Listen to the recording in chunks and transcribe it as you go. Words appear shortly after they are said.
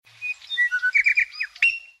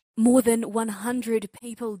More than 100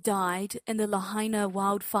 people died in the Lahaina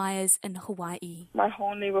wildfires in Hawaii. My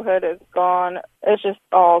whole neighborhood is gone. It's just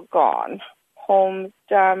all gone. Homes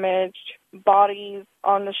damaged, bodies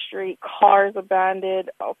on the street, cars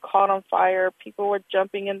abandoned, caught on fire. People were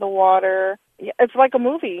jumping in the water. It's like a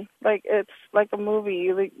movie. It's like a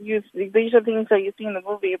movie. These are things that you see in the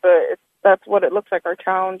movie, but that's what it looks like. Our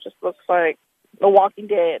town just looks like The Walking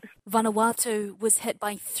Dead. Vanuatu was hit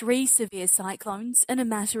by 3 severe cyclones in a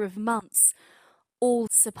matter of months, all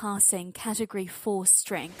surpassing Category 4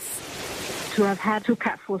 strength. To have had 2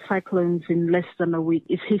 Cat 4 cyclones in less than a week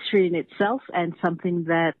is history in itself and something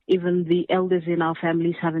that even the elders in our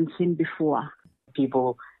families haven't seen before.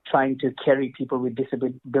 People trying to carry people with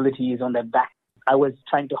disabilities on their back. I was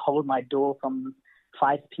trying to hold my door from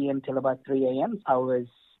 5 p.m. till about 3 a.m. I was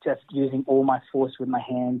just using all my force with my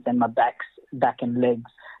hands and my back and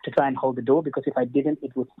legs to try and hold the door, because if I didn't,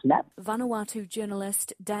 it would snap. Vanuatu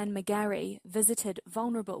journalist Dan McGarry visited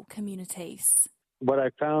vulnerable communities. What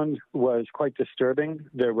I found was quite disturbing.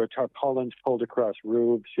 There were tarpaulins pulled across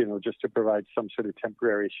roofs, just to provide some sort of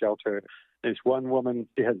temporary shelter. There's one woman,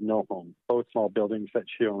 she has no home. Both small buildings that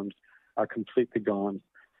she owns are completely gone.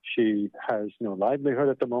 She has no livelihood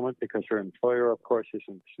at the moment because her employer, of course,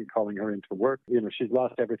 isn't calling her into work. She's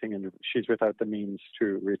lost everything and she's without the means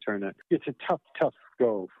to return it. It's a tough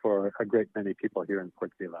go for a great many people here in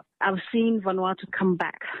Port Vila. I've seen Vanuatu come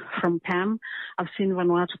back from Pam. I've seen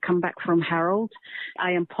Vanuatu come back from Harold.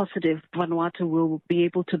 I am positive Vanuatu will be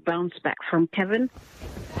able to bounce back from Kevin.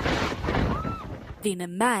 Then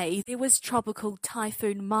in May, there was tropical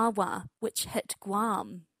typhoon Mawa, which hit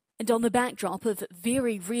Guam. And on the backdrop of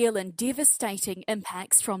very real and devastating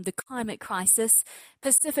impacts from the climate crisis,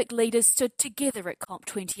 Pacific leaders stood together at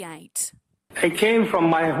COP28. I came from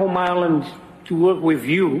my home island to work with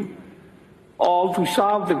you all to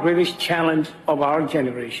solve the greatest challenge of our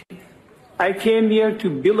generation. I came here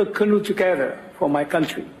to build a canoe together for my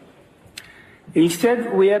country.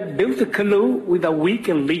 Instead, we have built a canoe with a weak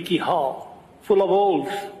and leaky hull, full of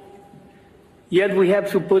holes. Yet we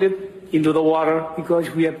have to put it into the water because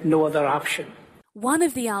we have no other option. One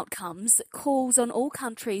of the outcomes calls on all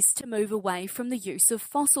countries to move away from the use of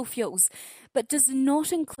fossil fuels, but does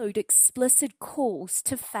not include explicit calls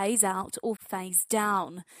to phase out or phase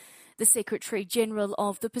down. The Secretary General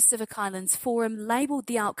of the Pacific Islands Forum labelled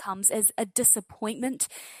the outcomes as a disappointment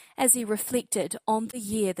as he reflected on the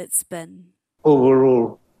year that's been.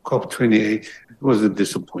 Overall, COP28 was a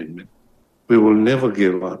disappointment. We will never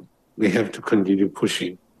give up. We have to continue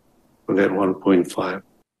pushing for that 1.5.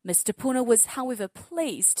 Mr. Puna was, however,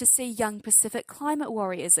 pleased to see young Pacific climate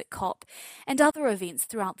warriors at COP and other events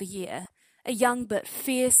throughout the year. A young but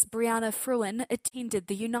fierce Brianna Fruin attended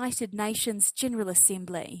the United Nations General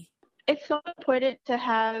Assembly. It's so important to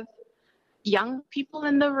have young people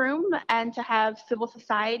in the room and to have civil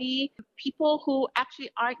society, people who actually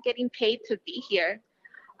aren't getting paid to be here.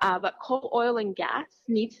 But coal, oil, and gas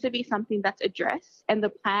needs to be something that's addressed, and the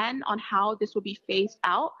plan on how this will be phased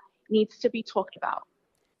out needs to be talked about.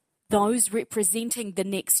 Those representing the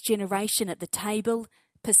next generation at the table,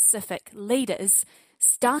 Pacific leaders,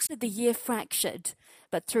 started the year fractured,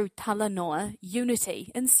 but through Talanoa,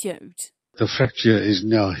 unity ensued. The fracture is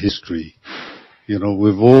now history.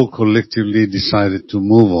 We've all collectively decided to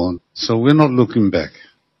move on, so we're not looking back.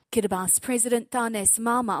 Kiribati President Tanes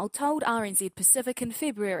Mamau told RNZ Pacific in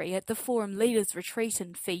February at the Forum Leaders Retreat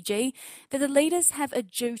in Fiji that the leaders have a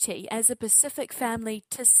duty as a Pacific family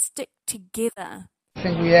to stick together. I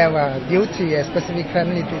think we have a duty as Pacific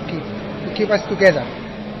family to keep us together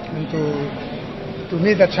and to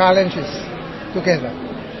meet the challenges together.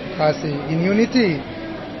 Because in unity,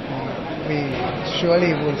 we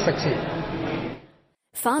surely will succeed.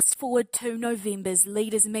 Fast forward to November's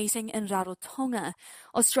leaders' meeting in Rarotonga.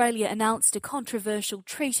 Australia announced a controversial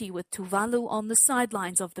treaty with Tuvalu on the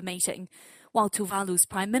sidelines of the meeting. While Tuvalu's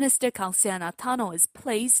Prime Minister Kalsiana Tano is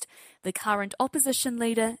pleased, the current opposition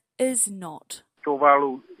leader is not.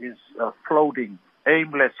 Tuvalu is floating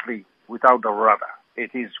aimlessly without a rudder.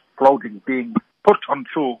 It is floating, being put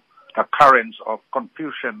onto the currents of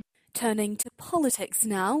confusion. Turning to politics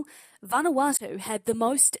now, Vanuatu had the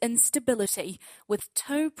most instability, with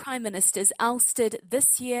 2 prime ministers ousted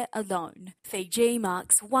this year alone. Fiji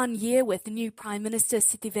marks 1 year with new Prime Minister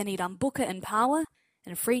Sitiveni Rabuka in power,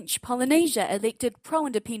 and French Polynesia elected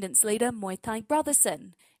pro-independence leader Moetai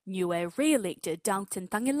Brotherson. Niue re-elected Dalton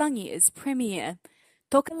Tangelangi as Premier.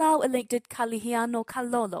 Tokelau elected Kalihiano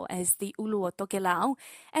Kalolo as the Ulua Tokelau,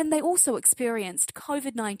 and they also experienced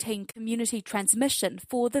COVID-19 community transmission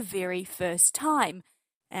for the very first time.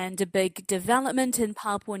 And a big development in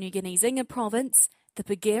Papua New Guinea's Inga province, The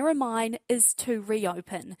Pagera mine is to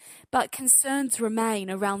reopen, but concerns remain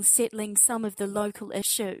around settling some of the local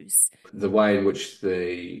issues. The way in which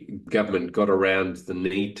the government got around the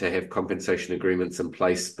need to have compensation agreements in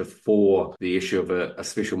place before the issue of a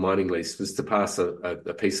special mining lease was to pass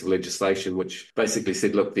a piece of legislation which basically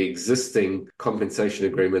said, look, the existing compensation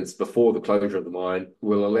agreements before the closure of the mine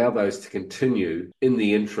will allow those to continue in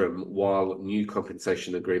the interim while new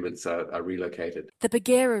compensation agreements are relocated. The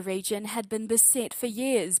Pagera region had been beset for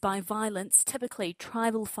years by violence, typically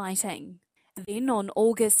tribal fighting. Then on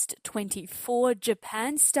August 24,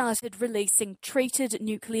 Japan started releasing treated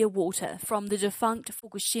nuclear water from the defunct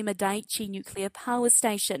Fukushima Daiichi nuclear power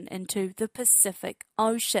station into the Pacific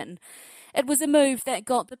Ocean. It was a move that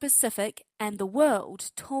got the Pacific and the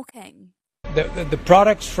world talking. The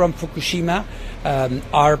products from Fukushima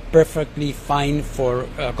are perfectly fine for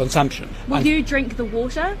consumption. Will you drink the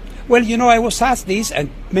water? Well, I was asked this, and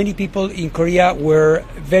many people in Korea were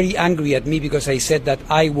very angry at me because I said that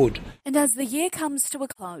I would. And as the year comes to a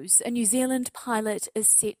close, a New Zealand pilot is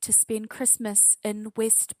set to spend Christmas in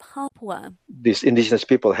West Papua. These indigenous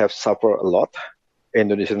people have suffered a lot.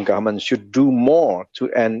 Indonesian government should do more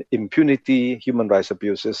to end impunity, human rights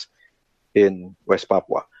abuses in West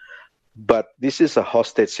Papua. But this is a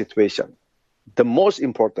hostage situation. The most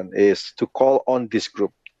important is to call on this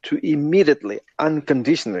group to immediately,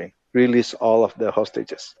 unconditionally release all of the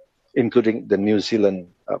hostages, including the New Zealand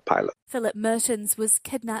pilot. Philip Mertens was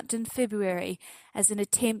kidnapped in February as an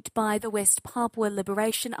attempt by the West Papua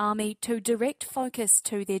Liberation Army to direct focus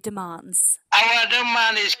to their demands. Our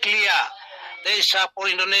demand is clear. They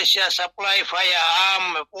support Indonesia, supply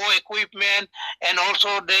firearm, war equipment, and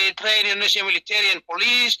also they train Indonesian military and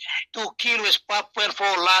police to kill West Papua for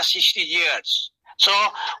last 60 years. So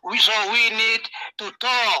we need to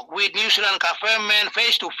talk with New Zealand government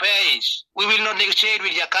face to face. We will not negotiate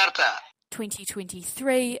with Jakarta.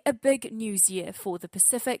 2023, a big news year for the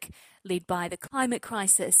Pacific, led by the climate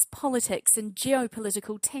crisis, politics and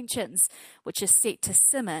geopolitical tensions, which are set to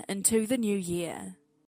simmer into the new year.